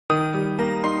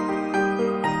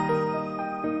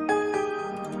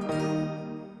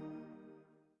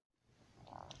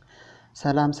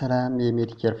ሰላም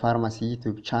የሜዲኬር ፋርማሲ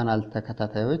ዩቲዩብ ቻናል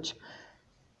ተከታታዮች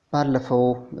ባለፈው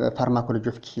ፋርማኮሎጂ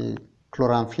ኦፍ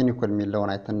ክሎራምፌኒኮል የሚለውን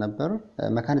አይተን ነበር።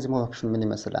 ሜካኒዝም ኦፍ አክሽን ምን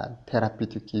ይመስላል፣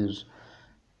 ቴራፒውቲክ ዩዝ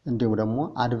እንዲሁም ደግሞ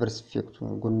አድቨርስ ኢፌክቱ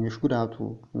ጎንዮሽ ጉዳቱ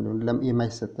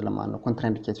የማይሰጥ ለማን ነው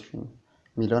ኮንትራኢንዲኬሽን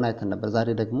የሚለውን አይተን ነበር። ዛሬ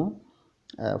ደግሞ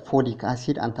ፎሊክ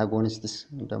አሲድ አንታጎኒስትስ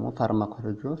ደግሞ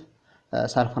ፋርማኮሎጂ ኦፍ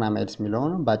sulfonamides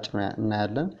የሚለውን ባጭሩ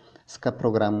እናያለን። እስከ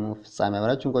ፕሮግራሙ ፍጻሜ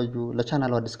አብራችሁን ቆዩ።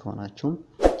 ለቻናሉ አዲስ ከሆናችሁ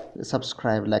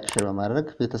ሰብስክራይብ፣ ላይክ፣ ሼር በማድረግ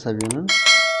ቤተሰብ ይሁኑ።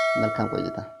 መልካም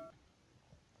ቆይታ።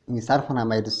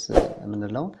 sulfonamides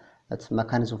የምንለው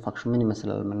ሜካኒዝም ኦፍ አክሽን ምን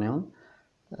ይመስላል ምናየው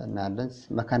እናያለን።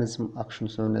 ሜካኒዝም አክሽን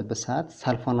በሰዓት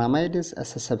sulfonamides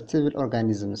susceptible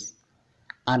organisms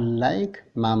unlike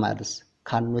mammals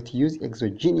cannot use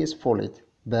exogenous folate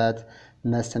but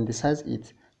must synthesize it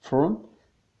from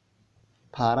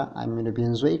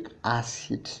para-aminobenzoic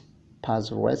acid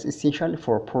pathways essential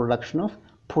for production of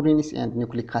purines and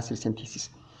nucleic acid synthesis.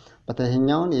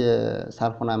 በተኛውን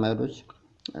የሳልፎናማይዶች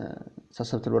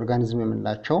susceptible organism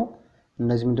የምንላቸው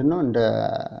እነዚህ ምንድነው እንደ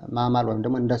ማማል ወይም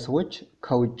ደግሞ እንደ ሰዎች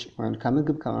ከውጭ ወይም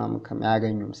ከምግብ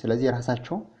ከማያገኙም ስለዚህ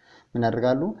ራሳቸው ምን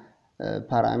ያደርጋሉ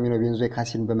para-aminobenzoic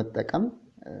acid በመጠቀም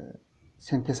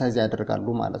ሲንተሳይዝ ያደርጋሉ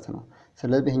ማለት ነው።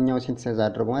 ስለዚህ ይሄኛው ሲንተሳይዝ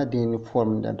አድርገው ዲኤንኤ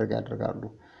ፎርም እንዲያደርግ ያደርጋሉ።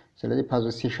 ስለዚህ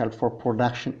essential for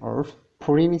production of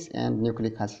purines and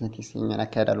nucleic acid synthesis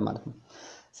ያካሂዳሉ ማለት ነው።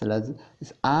 ስለዚህ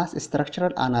as a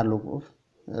structural analog of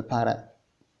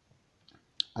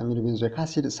para-aminobenzoic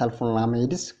acid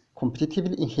sulfonamides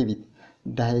competitively inhibit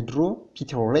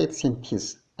dihydropytyrate synthesis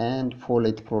and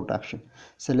folate production.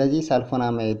 ስለዚህ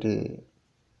sulfonamide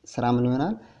ስራ ምን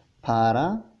ይሆናል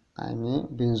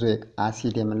para-aminobenzoic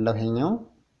acid የምንለው ይሄኛው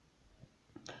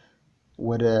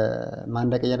ወደ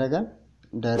ማንደቅ ያደርጋል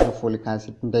ዳይድሮፎሊክ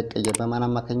አሲድ እንዳይቀየር በማን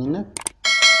አማካኝነት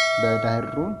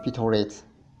በዳይድሮፒቶሬት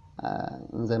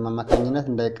እንዛይም አማካኝነት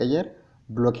እንዳይቀየር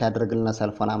ብሎክ ያደርግልና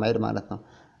sulfonamide ማለት ነው።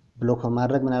 ብሎክ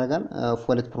በማድረግ ምን ያደርጋል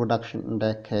ፎሌት ፕሮዳክሽን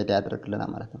እንዳይካሄድ ያደርግልና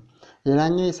ማለት ነው።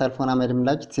 ሌላኛው የsulfonamide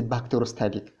ምላጭ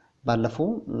ባክቴሪዮስታቲክ ባለፈው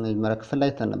መረክፈል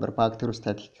ላይ ተነበር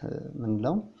ባክቴሪዮስታቲክ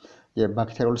ምንለው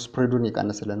የባክቴሪያል ስፕሬዱን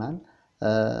ይቀንስልናል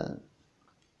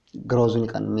ግሮዙን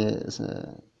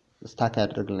ስታክ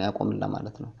ያደርግልና ያቆምልና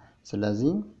ማለት ነው።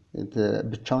 ስለዚህ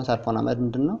ብቻውን sulfonamide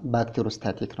ምንድነው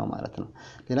ባክቴሪዮስታቲክ ነው ማለት ነው።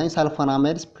 ሌላኛው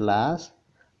sulfonamides plus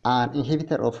an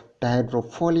inhibitor of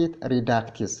dihydrofolate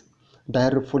reductase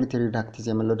dihydrofolate reductase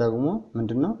የምንለው ደግሞ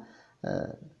ምንድነው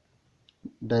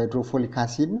dihydrofolic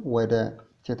acid ወደ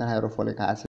tetrahydrofolic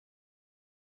acid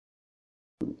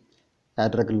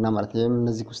ያደርግልና ማለት ነው።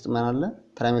 እነዚህ ውስጥ ማን አለ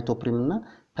trimethoprim እና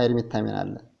pyrimethamine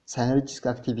አለ synergistic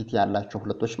activity ያላቸው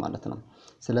ሁለቶች ማለት ነው።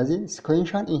 ስለዚህ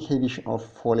sequential inhibition of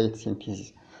folate synthesis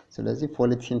ስለዚህ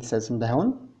folate synthesis እንዳይሆን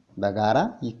በጋራ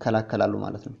ይከላከላሉ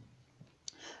ማለት ነው።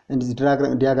 እንደዚህ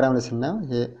ዲያግራም ላይ ስናየው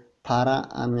ይሄ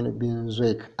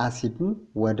para-aminobenzoic acid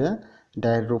ወደ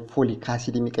dihydrofolic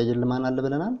acid የሚቀይር ማን አለ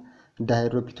ብለናል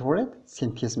dihydropytyrate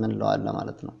synthesis ምን ለዋለ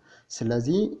ማለት ነው።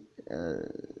 ስለዚህ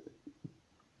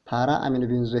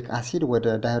para-aminobenzoic acid ወደ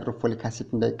dihydrofolic acid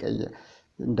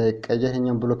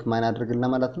እንዳይቀየርኛው ብሎክ ማን ያደርግልና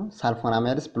ማለት ነው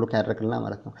sulfonamides ብሎክ ያደርግልና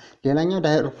ማለት ነው። ሌላኛው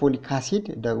dihydrofolic acid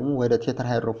ደግሞ ወደ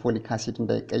tetrahydrofolic acid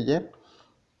እንዳይቀየር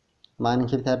ማን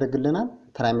ኢንሂቢት ያደርግልናል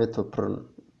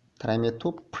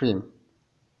trimethoprim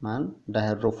ማን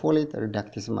dihydrofolate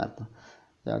reductase ማለት ነው።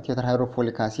 ያው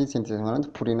tetrahydrofolic acid ሲንተሲስ ማለት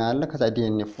ፑሪን አለ ከዛ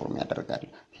ዲኤንኤ ፎርም ያደርጋል።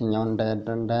 ይሄኛው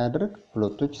እንዳያደርግ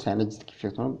ሁለቶች ሳይነርጂስቲክ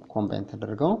ኢፌክት ነው ኮምባይን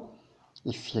ተደርገው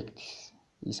ኢፌክት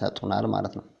ይሰጡናል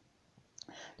ማለት ነው።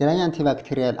 ሌላኛው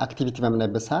አንቲባክቴሪያል አክቲቪቲ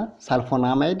በመነበት ሰዓት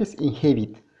sulfonamides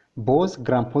inhibit both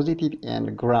gram positive and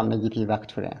gram negative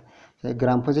bacteria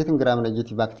gram positive gram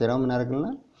negative bacteria ምን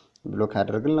ያደርግልናል ብሎክ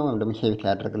ያደርግልናል ወይም ደግሞ ኢንሂቢት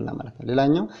ያደርግልናል ማለት ነው።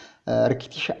 ሌላኛው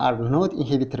rickettsia are not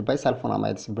inhibited by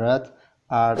sulfonamides but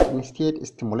are instead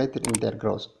stimulated in their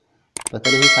growth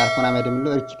በተለይ sulfonamide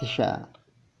የሚለው rickettsia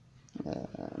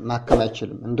ማከም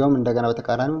አይችልም እንደውም እንደገና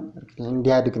በተቃራኒው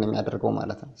እንዲያድግ ነው የሚያደርገው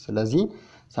ማለት ነው። ስለዚህ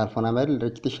sulfonamide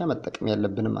rickettsia መጠቀም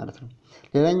ያለብንም ማለት ነው።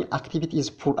 ሌላኛው activity is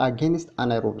poor against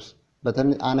anaerobes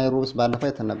በተለይ anaerobes ባለፈው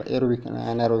የተነበረ aerobic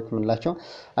anaerobic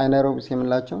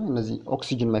የምንላቸው እነዚህ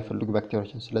ኦክሲጅን የማይፈልጉ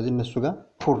ባክቴሪያዎች ስለዚህ እነሱ ጋር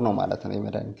ፑር ነው ማለት ነው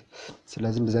የመድኃኒት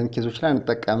ስለዚህ እንደዚህ አይነት ኬዞች ላይ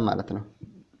እንጠቀም ማለት ነው።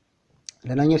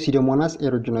 ሌላኛው Pseudomonas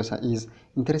aeruginosa is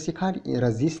intrinsically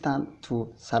resistant to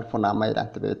sulfonamide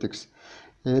antibiotics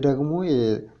ይሄ ደግሞ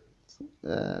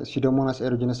Pseudomonas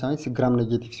aeruginosa gram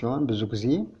ኔጌቲቭ ሲሆን ብዙ ጊዜ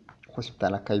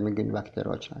ሆስፒታል አካባቢ የሚገኙ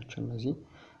ባክቴሪያዎች ናቸው እነዚህ።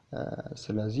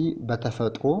 ስለዚህ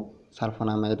በተፈጥሮ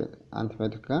sulfonamide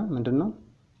አንቲባዮቲክ ምንድነው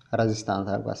ሬዚስታንት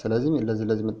አድርጓል። ስለዚህ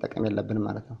ለዚህ መጠቀም ያለብን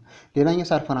ማለት ነው። ሌላኛው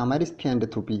sulfonamides tend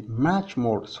to be much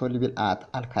more soluble at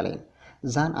alkaline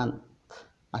than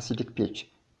አሲዲክ ፒኤች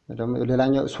ደግሞ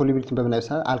ሌላኛው ሶሉቢሊቲ በምናይበት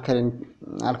ሰዓት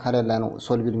አልካላይን ላይ ነው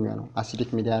ሶሉብል የሚሆነው አሲዲክ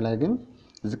ሚዲያ ላይ ግን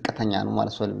ዝቅተኛ ነው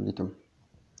ማለት ሶሉቢሊቲው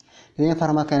ሌላ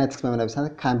ፋርማኮካይኔቲክስ በምናይበት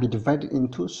ሰዓት can be divided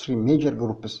into 3 major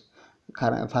groups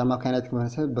ፋርማኮካይኔቲክስ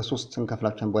በምናይበት ሰዓት በሶስት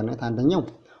እንከፍላቸዋለን በዋናነት አንደኛው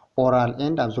ኦራል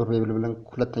ኤንድ አብዞርቤብል ብለን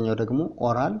ሁለተኛው ደግሞ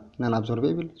ኦራል ነን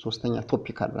አብዞርቤብል ሶስተኛ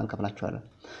ቶፒካል ብለን እንከፍላቸዋለን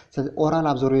ስለዚህ ኦራል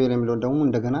አብዞርቤብል የሚለው ደግሞ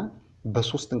እንደገና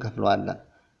በሶስት እንከፍለዋለን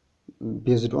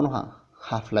ቤዝድ ኦን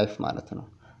ሃፍ ላይፍ ማለት ነው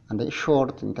አንደ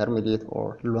ሾርት ኢንተርሚዲየት ኦር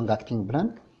ሎንግ አክቲንግ ብለን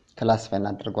ክላሲፋይ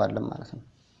እናደርገዋለን ማለት ነው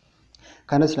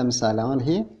ከነዚህ ለምሳሌ አሁን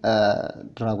ይሄ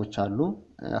ድራጎች አሉ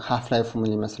ሃፍ ላይፉ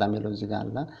ምን ይመስላል የሚለው እዚህ ጋር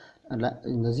አለ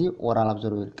እነዚህ ኦራል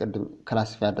አብዞርቤብል ቅድም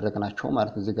ክላሲፋይ ያደረግናቸው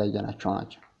ማለት ነው እዚህ ጋር ያያናቸው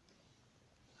ናቸው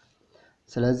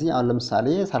ስለዚህ አሁን ለምሳሌ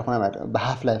ሳልፎናማይድ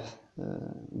በሃፍ ላይፍ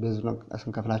ቤዝድ ኦን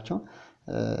ስንከፍላቸው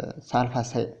ሳልፋ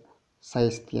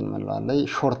ሳይስቲን ማለት ላይ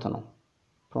ሾርት ነው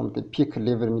from the peak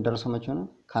level የሚደርሰው መቼ ነው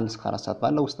ከ1 እስከ 4 ሰዓት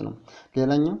ባለው ውስጥ ነው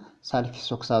ሌላኛው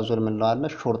ሳልፊሶክሳዞል ማለት አለ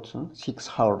ሾርት 6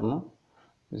 hour ነው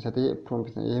ስለዚህ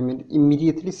ፕሮምፕት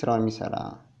ኢሚዲየትሊ ስራውን የሚሰራ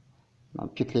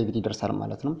ፒክ ሌቭል ይደርሳል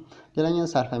ማለት ነው ሌላኛው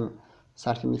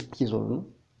ሳልፋሜቲዞል ነው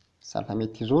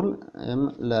ሳልፋሜቲዞል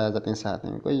ለ9 ሰዓት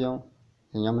ነው የሚቆየው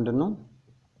የኛው ምንድነው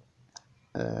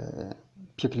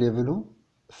ፒክ ሌቭሉ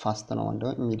ፋስት ነው እንደው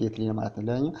ኢሚዲየትሊ ማለት ነው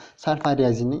ሌላኛው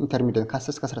ሳልፋዲያዚን ኢንተርሚዲየት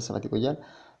ከ10 እስከ 17 ይቆያል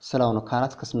ስላው ነው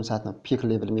ከ4 እስከ 8 ሰዓት ነው ፒክ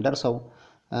ሌቭል የሚደርሰው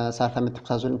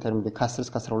ሳልፋሜቶክሳዞል ኢንተርሚዲየት ከ10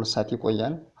 እስከ 12 ሰዓት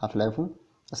ይቆያል ሃፍ ላይፉ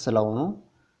ስላው ነው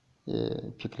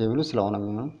ፒክ ሌቭሉ ስላው ነው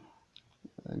የሚሆነው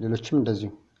ሌሎችም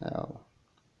እንደዚሁ ያው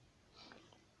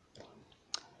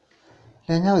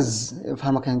ሌላኛው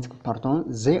ፋርማኮካይኔቲክ ፓርት ነው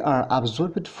they are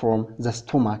absorbed from the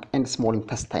stomach and small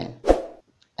intestine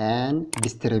and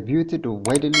distributed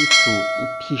widely to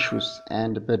tissues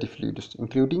and body fluids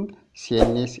including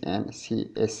CNS and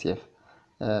CSF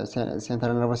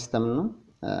central nervous system ነው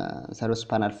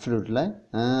cerebrospinal fluid ላይ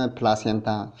ፕላሴንታ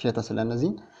ፌተስ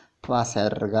ለነዚህ ፓስ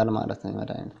ያደርጋል ማለት ነው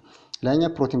መድኃኒት ሌላኛው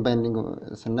ፕሮቲን ባይንዲንግ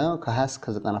ስናየው ከ20 እስከ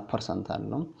 90%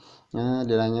 አለው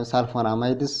ሌላኛው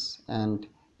sulfonamides and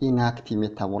inactive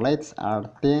metabolites are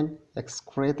then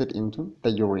excreted into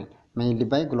the urine mainly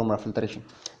by glomerular filtration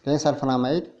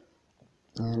sulfonamide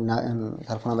እና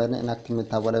inactive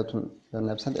metabolites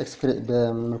በነብሰን ኤክስክሬት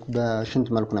በሽንት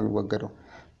መልኩ ነው የሚወገደው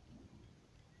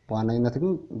በዋናነት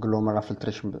ግን glomerular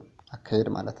filtration አካሄድ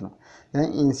ማለት ነው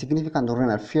insignificant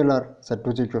renal failure the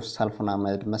dosage of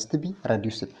sulfonamide must be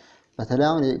reduced በተለይ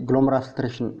አሁን glomerular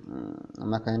filtration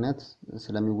አማካኝነት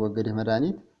ስለሚወገድ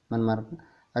የመድኃኒት ምን ማለት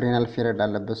renal failure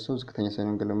ላለበት ሰው ዝቅተኛ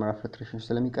ሳይሆን glomerular filtration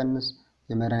ስለሚቀንስ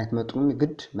የመድኃኒት መጠኑን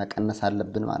ግድ መቀነስ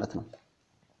አለብን ማለት ነው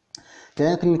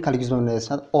ክሊኒካል ዩዝ በምናይበት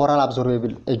ሰዓት ኦራል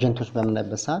አብዞርቤብል ኤጀንቶች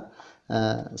በምናይበት ሰዓት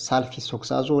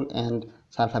ሳልፊሶክሳዞል and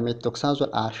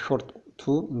sulfamethoxazole are short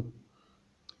to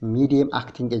medium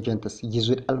acting agents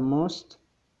used almost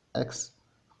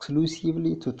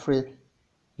exclusively to treat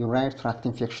urinary tract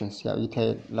infections ያው UTI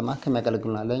ለማከም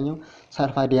ያገለግሉናል ለኛው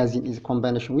sulfadiazine is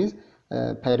combination with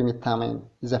pyrimethamine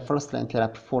is the first line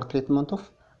therapy for treatment of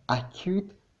acute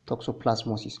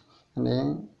toxoplasmosis and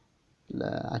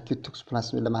acute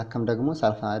toxoplasmosis ለማከም ደግሞ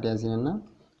sulfadiazine እና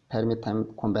pyrimethamine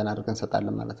ኮምባይን አድርገን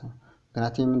እንሰጣለን ማለት ነው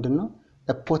ምክንያቱም ምንድነው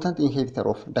a potent inhibitor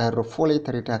of dihydrofolate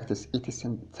reductase it is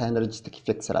synergistic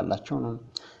effect ስላላቸው ነው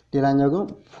ሌላኛው ግን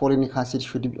ፎሊክ አሲድ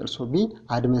should also be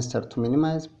administered to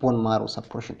minimize bone marrow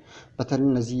suppression በተለይ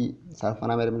እነዚህ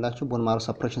sulfonamide የምላቸው bone marrow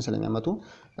suppression ስለሚያመጡ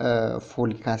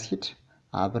ፎሊክ አሲድ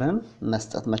አብረን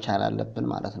መስጠት መቻል አለብን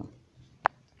ማለት ነው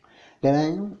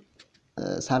ሌላኛው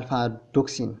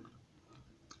sulfadoxine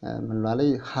ምንላለ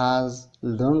has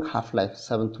long half life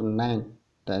 7 to 9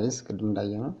 days ቅድም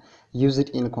እንዳየነው used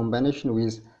in combination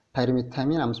with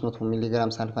pyrimethamine 500 mg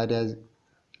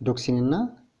sulfadoxine እና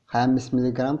 25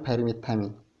 mg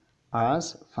pyrimethamine as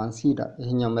fancida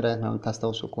ይሄኛው መድኃኒት ነው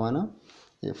ታስታውሱ ከሆነ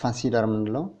fancida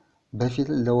ምንለው በፊት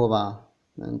ለወባ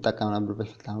እንጠቀም ነበር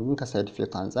በፊት አሁን ከሳይድ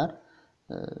ኢፌክት አንፃር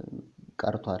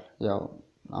ቀርቷል ያው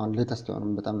አሁን ሌተስት የሆኑ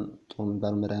በጣም ጥሩ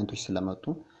የሚባሉ መድኃኒቶች ስለመጡ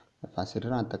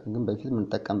ፋንሲዳን አንጠቀም ግን በፊት ምን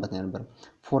ተጠቀምበት ነበር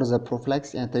for the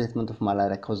prophylaxis and treatment of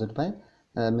malaria caused by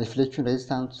methicillin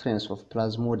resistant strains of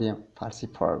Plasmodium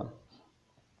falciparum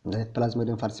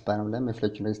Plasmodium falciparum ላይ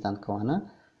methicillin resistant ከሆነ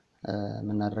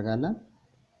ምን እናደርጋለን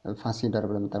ፋንሲዳር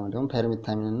ብለን እንጠቀማለን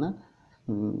pyrimethamine እና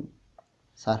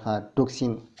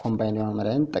sulfadoxine ኮምባይን የሆነ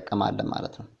መድኃኒት እንጠቀማለን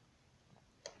ማለት ነው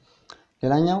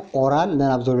ሌላኛው oral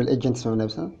non-absorbable agents ነው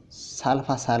ማለት ነው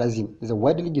sulfasalazine is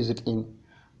widely used in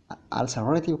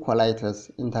ulcerative colitis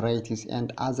enteritis and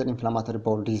other inflammatory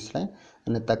bowel disease ላይ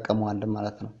እንጠቀመዋለን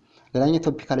ማለት ነው ሌላኛው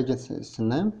topical agents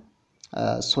ስናይ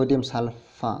sodium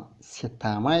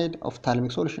sulfacetamide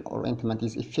ophthalmic solution or ointment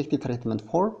is effective treatment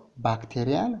for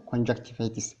bacterial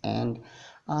conjunctivitis and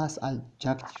as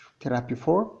adjunctive therapy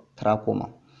for trachoma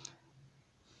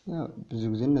ብዙ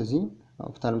ጊዜ እነዚህ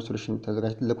ኦፕታልም ሶሉሽን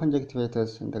ተዘጋጅቶ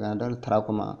ለኮንጀክቲቫይተስ እንደገና ደግሞ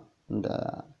ትራኮማ እንደ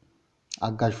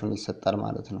አጋዥ ሆኖ ይሰጣል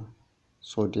ማለት ነው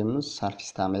ሶዲየም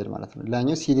ሳልፊስታማይድ ማለት ነው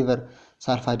ላኛው ሲሊቨር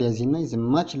ሳልፋዲያዚን is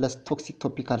much less toxic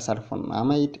topical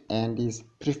sulfonamide and is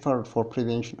preferred for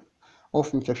prevention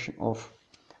of infection of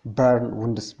burn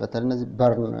wounds በተለይ እነዚህ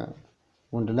burn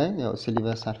wound ላይ ያው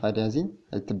ሲሊቨር ሳልፋዲያዚን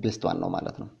ቤስት ዋን ነው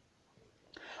ማለት ነው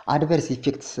adverse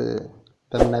effects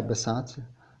በምናይበት ሰዓት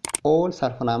all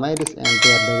sulfonamides and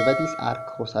their derivatives are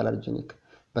cross allergenic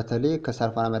በተለይ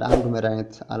ከሳልፎናማይድ አንዱ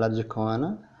መድኃኒት አለርጂክ ከሆነ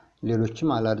ሌሎችም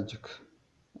አለርጂክ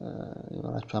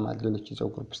ይኖራቸዋል ማለት ሌሎች ይዘው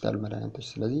ግሩፕ ውስጥ ያሉ መድኃኒቶች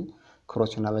ስለዚህ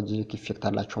ክሮስ allergic effect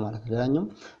አላቸው ማለት ነው ሌላኛው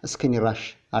skin rash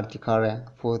urticaria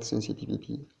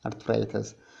photosensitivity arthritis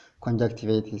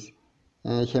conjunctivitis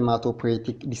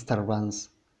hematopoietic disturbance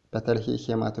በተለይ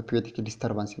hematopoietic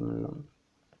disturbance የምንለው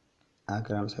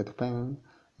አግራኖሳይቶፔን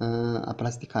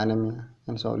aplastic anemia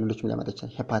and so ሌሎችም ሊያመጣ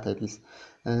ይችላል hepatitis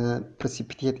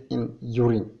precipitate in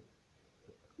urine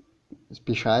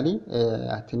especially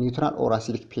at neutral or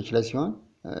acidic pH ላይ ሲሆን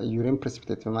urine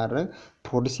precipitate በማድረግ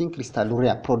producing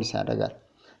crystalluria produce ያደርጋል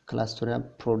ክላስቶሪያ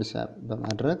produce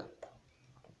በማድረግ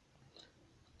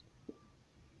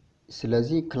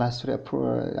ስለዚህ ክላስቶሪያ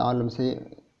አሁን ለምሳሌ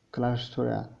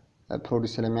ክላስቶሪያ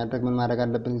produce ስለሚያደርግ ምን ማድረግ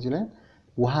አለብን እዚህ ላይ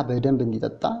ውሃ በደንብ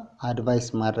እንዲጠጣ አድቫይስ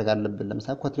ማድረግ አለብን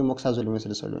ለምሳሌ ኮትሪሞክሳዞል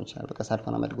የሚመስል ሰው ሊሆን ይችላል በቃ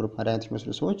ሳልፎናማይድ ግሩፕ መድኃኒቶች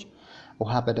የሚመስሉ ሰዎች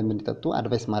ውሃ በደንብ እንዲጠጡ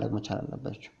አድቫይስ ማድረግ መቻል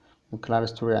አለባቸው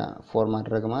ክላስቶሪያ ፎርም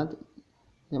ማድረግ ማለት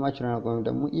የማችራና ቆም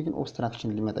ደግሞ ኢቭን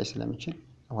ኦብስትራክሽን ሊመጣ ስለሚችል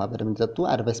ውሃ በደንብ እንዲጠጡ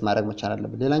አድቫይስ ማድረግ መቻል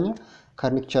አለብን ሌላኛው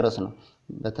ካርኒክቸረስ ነው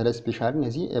በተለይ ስፔሻሊ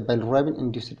እዚህ ባይልሩቢን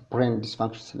ኢንዲዩስድ ብሬን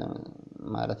ዲስፋንክሽን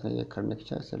ማለት ነው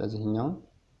የካርኒክቸር ስለዚህኛው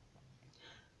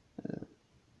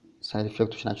ሳይድ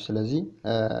ኢፌክቶች ናቸው ስለዚህ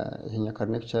ይሄኛው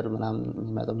ካርኒክቸር ምናምን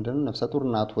የሚመጣው ምንድነው ነፍሰ ጡር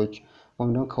እናቶች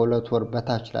ወይም ደግሞ ከሁለት ወር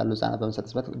በታች ላሉ ህጻናት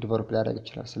በመሰጠት ዲቨሎፕ ሊያደርግ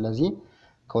ይችላል ስለዚህ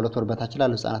ከሁለት ወር በታች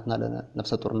ላሉ ህጻናትና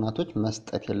ለነፍሰ ጡር እናቶች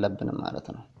መስጠት የለብንም ማለት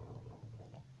ነው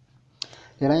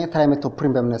ሌላኛው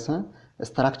trimethoprim በመነሳ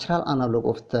structural analog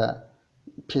of the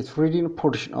pyridine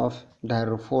portion of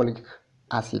dihydrofolic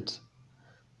acid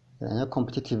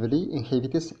competitively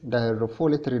inhibits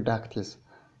dihydrofolate reductase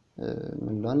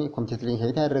ምንድነው competitively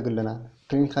inhibit ያደርግልናል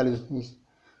clinically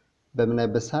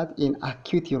በምናይበት ሰዓት in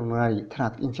acute urinary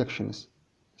tract infections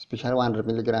especially 100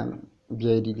 mg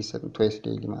BID ሊሰጥ twice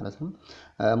daily ማለት ነው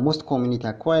most community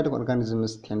acquired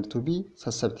organisms tend to be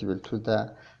susceptible to the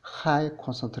high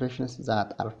concentrations that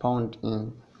are found in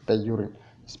the urine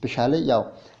especially ያው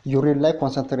urine ላይ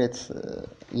concentrate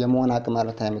የመሆን አቅም አለ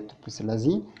ታይሜቶፕሪም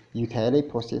ስለዚህ UTI ላይ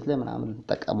prostate ላይ ምናምን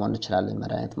ተጠቀመው እንችላለን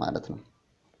መድኃኒት ማለት ነው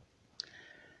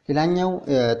ሌላኛው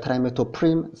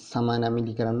ትራይሜቶፕሪም 80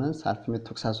 mg እና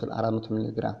ሳልፎሜቶክሳዞል 400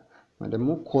 mg ወይ ደግሞ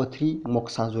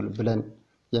ኮትሪሞክሳዞል ብለን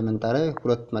የምንጠራው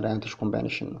ሁለት መድኃኒቶች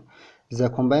ኮምባይኔሽን ነው the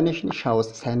combination shows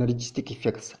synergistic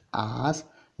effects as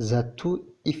the two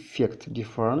effect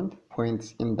different points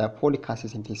in the folic acid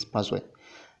synthesis pathway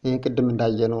ይሄ ቅድም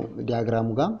እንዳየነው ዲያግራሙ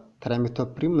ጋር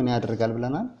ትራይሜቶፕሪም ምን ያደርጋል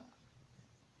ብለናል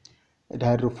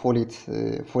ዳይሃይድሮፎሌት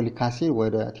ፎሊክ አሲድ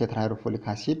ወደ ቴትራሃይድሮፎሊክ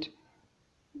አሲድ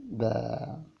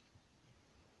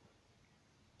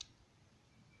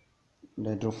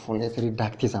በዳይሃይድሮፎሌት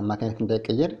ሪዳክቴዝ አማካኝነት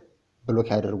እንዳይቀየር ብሎክ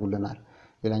ያደርጉልናል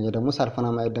ሌላኛው ደግሞ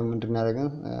ሳልፎናማይድ ደግሞ ምንድን ያደርጋል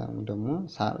ደግሞ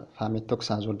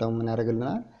ፋሜቶክሳዞል ደግሞ ምን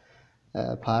ያደርግልናል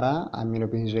ፓራ አሚኖ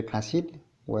ቤንዞይክ አሲድ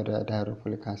ወደ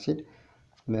ዳይሃይድሮፎሊክ አሲድ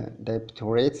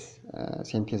ዳይፕቶሬት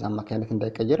ሲንቴዝ አማካኝነት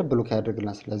እንዳይቀየር ብሎክ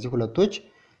ያደርግልናል ስለዚህ ሁለቶች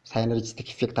synergistic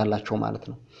effect አላቸው ማለት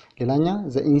ነው ሌላኛው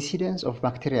the incidence of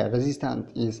bacteria resistant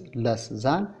is less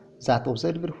than that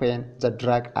observed when the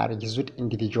drug are used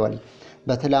individually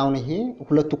በተለይ ይሄ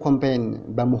ሁለቱ ኮምባይን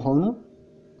በመሆኑ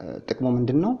ጥቅሙ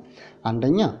ምንድነው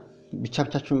አንደኛ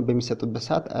ብቻቸውን በሚሰጡበት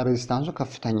ሰዓት ሬዚስታንሱ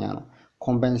ከፍተኛ ነው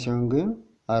ኮምባይን ሲሆን ግን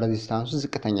ሬዚስታንሱ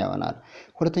ዝቅተኛ ይሆናል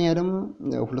ሁለተኛ ደግሞ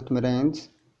ሁለቱ መድኃኒት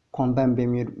ኮምባይን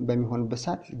በሚሆንበት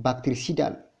ሰዓት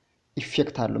ባክቴሪሲዳል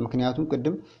ኢፌክት አለው ምክንያቱም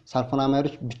ቅድም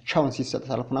ሳልፎናማይዶች ብቻውን ሲሰጥ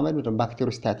ሳልፎናማይድ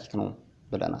ባክቴሪዮስታቲክ ነው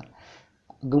ብለናል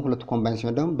ግን ሁለቱ ኮምባይን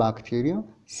ሲሆን ደግሞ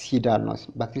ባክቴሪዮሲዳል ነው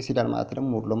ባክቴሪዮሲዳል ማለት ደግሞ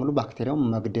ሙሉ ለሙሉ ባክቴሪያውን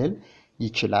መግደል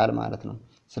ይችላል ማለት ነው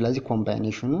ስለዚህ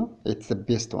ኮምባይኔሽኑ ኢትስ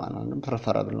ቤስት ዋን ነው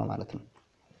ፕሪፈረብል ነው ማለት ነው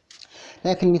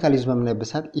ለክሊኒካል ዩዝ በምናይበት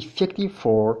ሰዓት ኢፌክቲቭ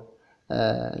ፎር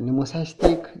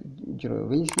ኒሞሳይስቲክ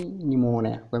ጂሮቬሲ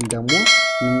ኒሞኒያ ወይም ደግሞ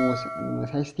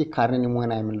ኒሞሳይስቲክ ካርኒ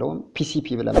ኒሞኒያ የምንለው PCP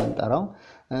ብለን የምንጠራው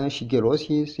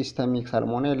ሽጌሎሲስ ሲስተሚክ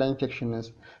ሳልሞኔላ ኢንፌክሽንስ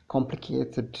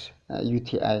ኮምፕሊኬትድ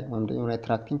UTI ወይም ደግሞ ዩሪናሪ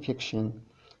ትራክት ኢንፌክሽን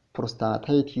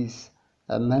ፕሮስታታይቲስ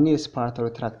many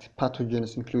respiratory tract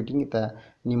pathogens including the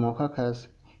pneumococcus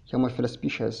Haemophilus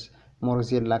species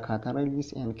ሞሮዜላ ካታራይቲስ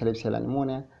and Klebsiella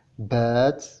pneumonia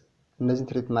but እነዚህ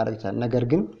ትሪት ማድረግ ይችላል ነገር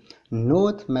ግን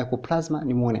not mycoplasma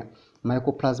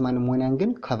pneumonia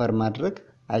ግን ከቨር ማድረግ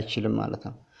አይችልም ማለት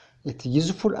ነው It's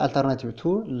useful alternative to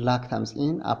lactams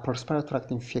in upper respiratory tract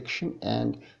infection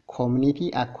and community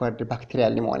acquired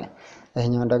bacterial pneumonia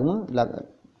ይሄኛው ደግሞ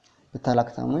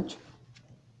በታላክታሞች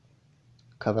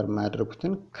ከቨር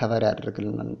ማድረጉትን ከቨር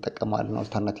ያደርግልናል እንጠቀማለን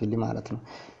አልተርናቲቭሊ ማለት ነው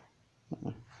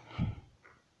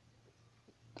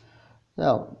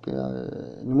ያው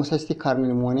pneumocystic cardiac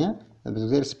pneumonia ብዙ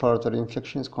ጊዜ respiratory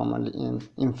infections commonly in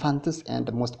infants and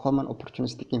the most common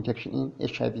opportunistic infection in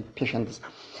HIV patients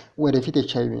ወደፊት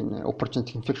HIV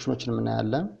opportunistic infectionዎችን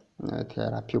እናያለን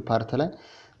ቴራፒው ፓርት ላይ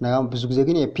ነው ብዙ ጊዜ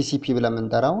ግን የPCP ብለን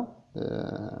የምንጠራው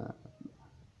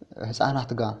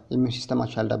ህፃናት ጋር ኢሚዩን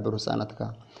ሲስተማቸው ያልዳበሩ ህፃናት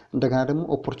ጋር እንደገና ደግሞ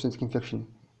opportunistic infection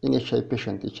in HIV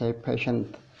patient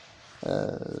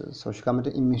ሰዎች ጋር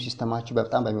ምንድነው ኢሚዩን ሲስተማቸው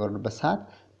በጣም በሚወርድበት ሰዓት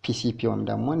PCP ወይም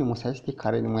ደግሞ pneumocystic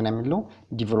cardiac pneumonia የሚለው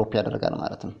ዲቨሎፕ ያደርጋል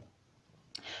ማለት ነው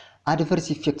adverse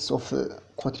effects of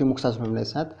cotrimoxazole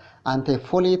በመነሳት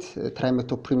anti-folate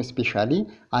trimethoprim especially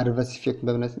adverse effect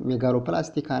በመነሳት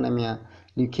megaloblastic anemia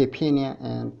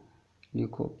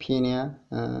leukopenia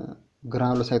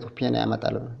granulocytopenia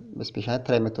ያመጣል ስፔሻሊ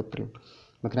trimethoprim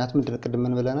ምክንያቱም ምንድነው ቅድም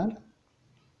ምን ብለናል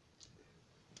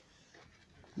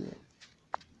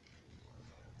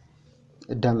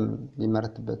ደም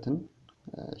የሚመረትበትን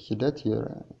ሂደት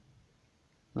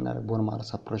ምናረ ቦን ማሮ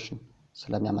suppression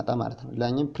ስለሚያመጣ ማለት ነው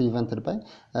ለኛም prevented by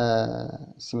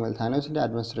simultaneously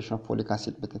administration of folic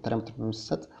acid በtrimethoprim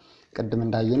ሲሰጥ ቅድም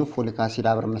እንዳየነው folic acid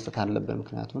አብረን መስጠት አለብን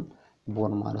ምክንያቱም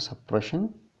ቦን ማሮ suppression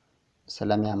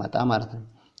ስለሚያመጣ ማለት ነው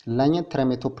ለኛም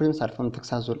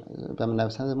trimethoprim-sulfamethoxazole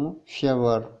በመናበሳ ደግሞ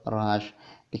fever rash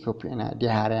leukopenia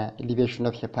diarrhea elevation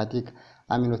of hepatic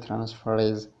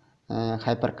aminotransferase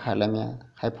hyperkalemia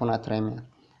hyponatremia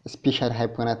special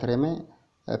hyponatremia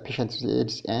patients with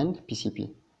AIDS and PCP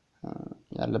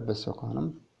ያለበት ሰው ከሆነም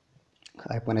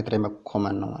hyponatremia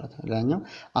common ነው ማለት ነው ለኛው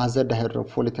other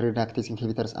dihydrofolate reductase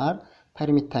inhibitors are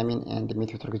pyrimethamine and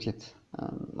methotrexate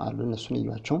አሉ እነሱን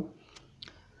ይያቸው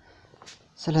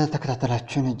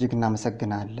ስለተከታተላችሁን እጅግ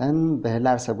እናመሰግናለን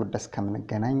በላርሰ ጉዳይ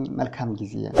እስከምንገናኝ መልካም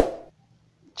ጊዜ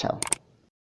ቻው